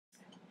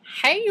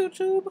Hey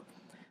YouTube!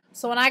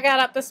 So when I got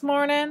up this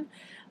morning,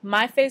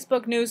 my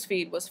Facebook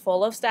newsfeed was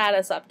full of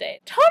status updates.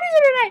 Tony's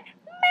are tonight!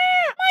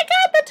 Man! My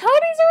god, the Tonys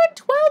are in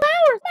 12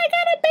 hours! My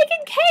god, I'm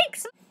baking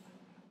cakes!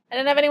 I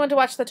didn't have anyone to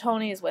watch the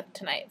Tonys with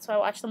tonight, so I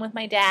watched them with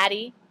my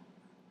daddy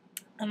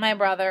and my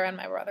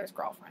brother's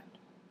girlfriend.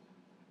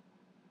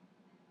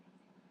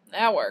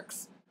 That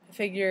works. I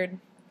figured,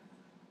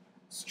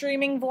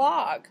 streaming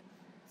vlog.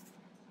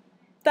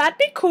 That'd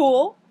be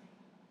cool.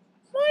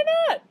 Why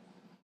not?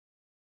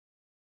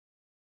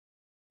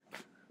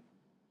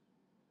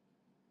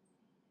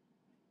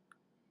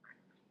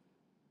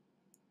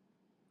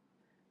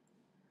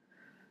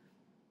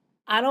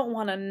 I don't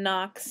want to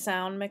knock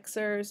sound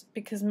mixers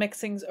because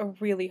mixing's a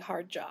really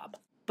hard job.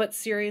 But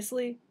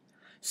seriously,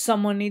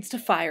 someone needs to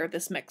fire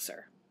this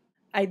mixer.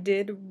 I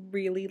did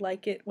really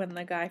like it when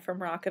the guy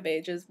from Rock of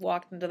Ages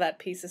walked into that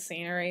piece of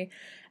scenery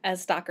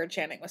as Stockard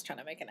Channing was trying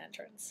to make an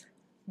entrance.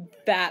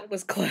 That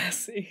was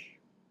classy.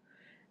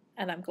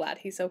 And I'm glad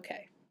he's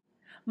okay.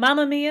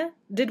 Mamma Mia,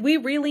 did we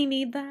really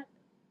need that?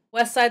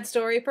 West Side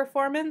Story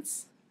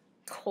performance?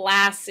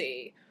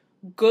 Classy.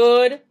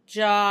 Good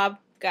job,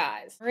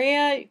 guys.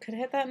 Maria, you could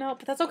hit that note,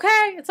 but that's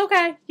okay. It's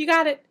okay. You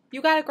got it.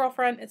 You got it,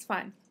 girlfriend. It's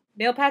fine.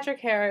 Neil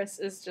Patrick Harris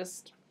is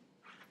just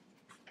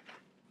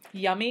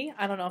yummy.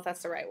 I don't know if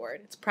that's the right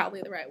word. It's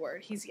probably the right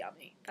word. He's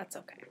yummy. That's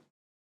okay.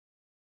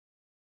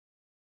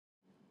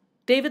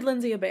 David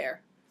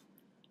Lindsay-Abaire.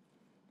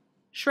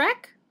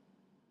 Shrek?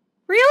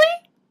 Really?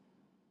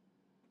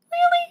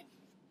 Really?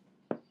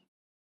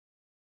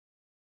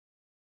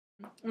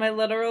 My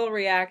literal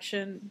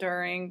reaction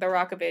during the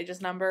Rock of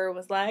Ages number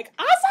was like,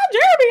 I saw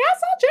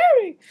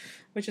Jeremy!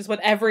 Which is what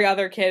every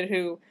other kid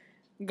who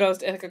goes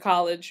to Ithaca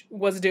College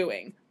was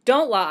doing.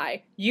 Don't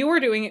lie, you were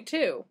doing it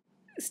too.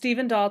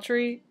 Stephen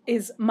Daltrey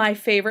is my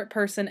favorite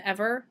person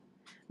ever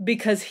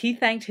because he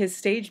thanked his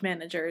stage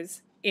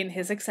managers in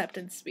his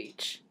acceptance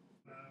speech.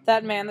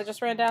 That man that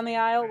just ran down the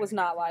aisle was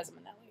not Liza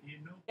Minnelli.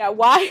 Yeah,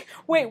 why?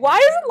 Wait, why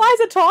isn't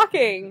Liza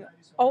talking?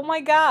 Oh my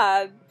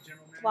god.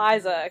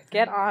 Liza,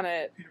 get on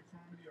it.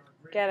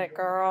 Get it,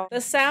 girl.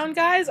 The sound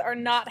guys are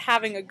not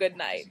having a good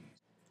night.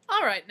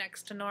 Alright,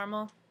 next to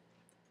normal.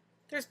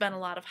 There's been a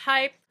lot of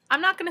hype.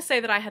 I'm not going to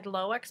say that I had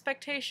low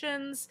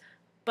expectations,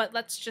 but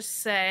let's just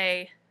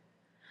say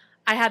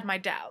I had my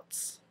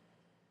doubts.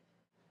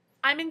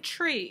 I'm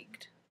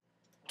intrigued.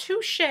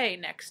 Touché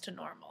next to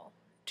normal.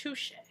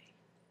 Touché.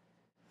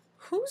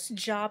 Whose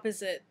job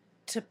is it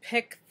to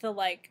pick the,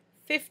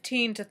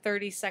 15 to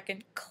 30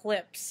 second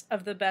clips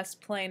of the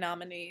Best Play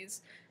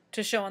nominees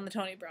to show on the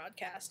Tony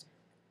broadcast?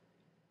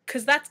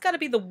 Because that's got to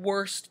be the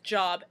worst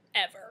job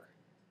ever.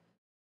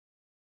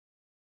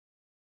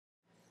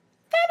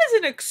 That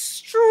is an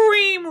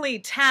extremely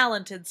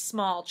talented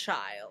small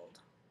child.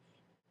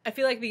 I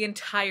feel like the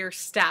entire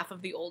staff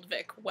of the Old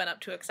Vic went up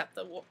to accept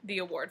the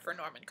award for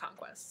Norman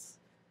Conquests.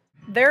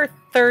 There are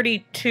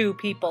 32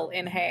 people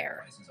in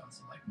hair.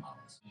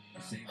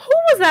 Who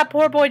was that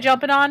poor boy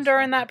jumping on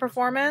during that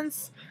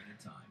performance?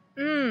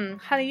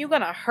 Honey, you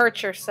gonna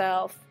hurt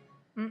yourself.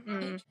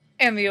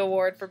 And the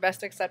award for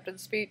Best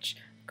Acceptance Speech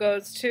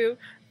goes to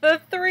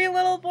the 3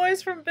 little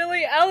boys from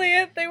Billy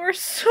Elliot. They were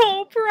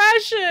so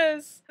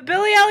precious. The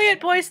Billy Elliot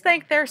boys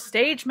thank their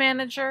stage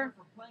manager.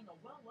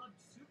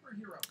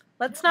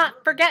 Let's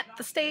not forget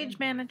the stage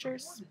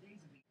managers.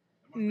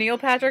 Neil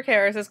Patrick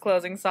Harris's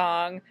closing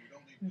song,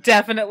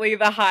 definitely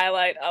the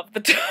highlight of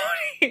the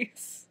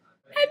Tonys.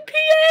 And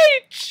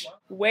PH!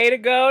 Way to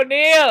go,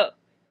 Neil!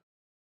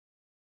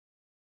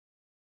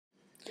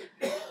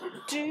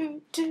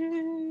 Do,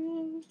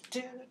 do,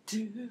 do,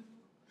 do.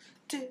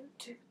 Do,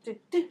 do, do,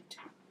 do,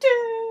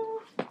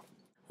 do.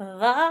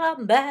 The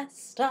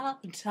best of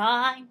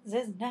times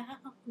is now.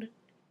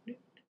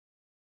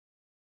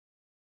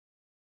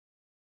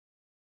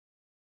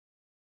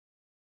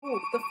 Oh,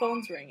 the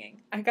phone's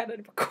ringing. I gotta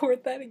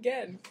record that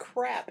again.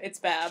 Crap, it's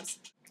Babs.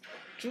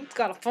 Jude's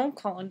got a phone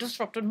call and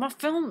disrupted my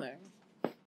filming.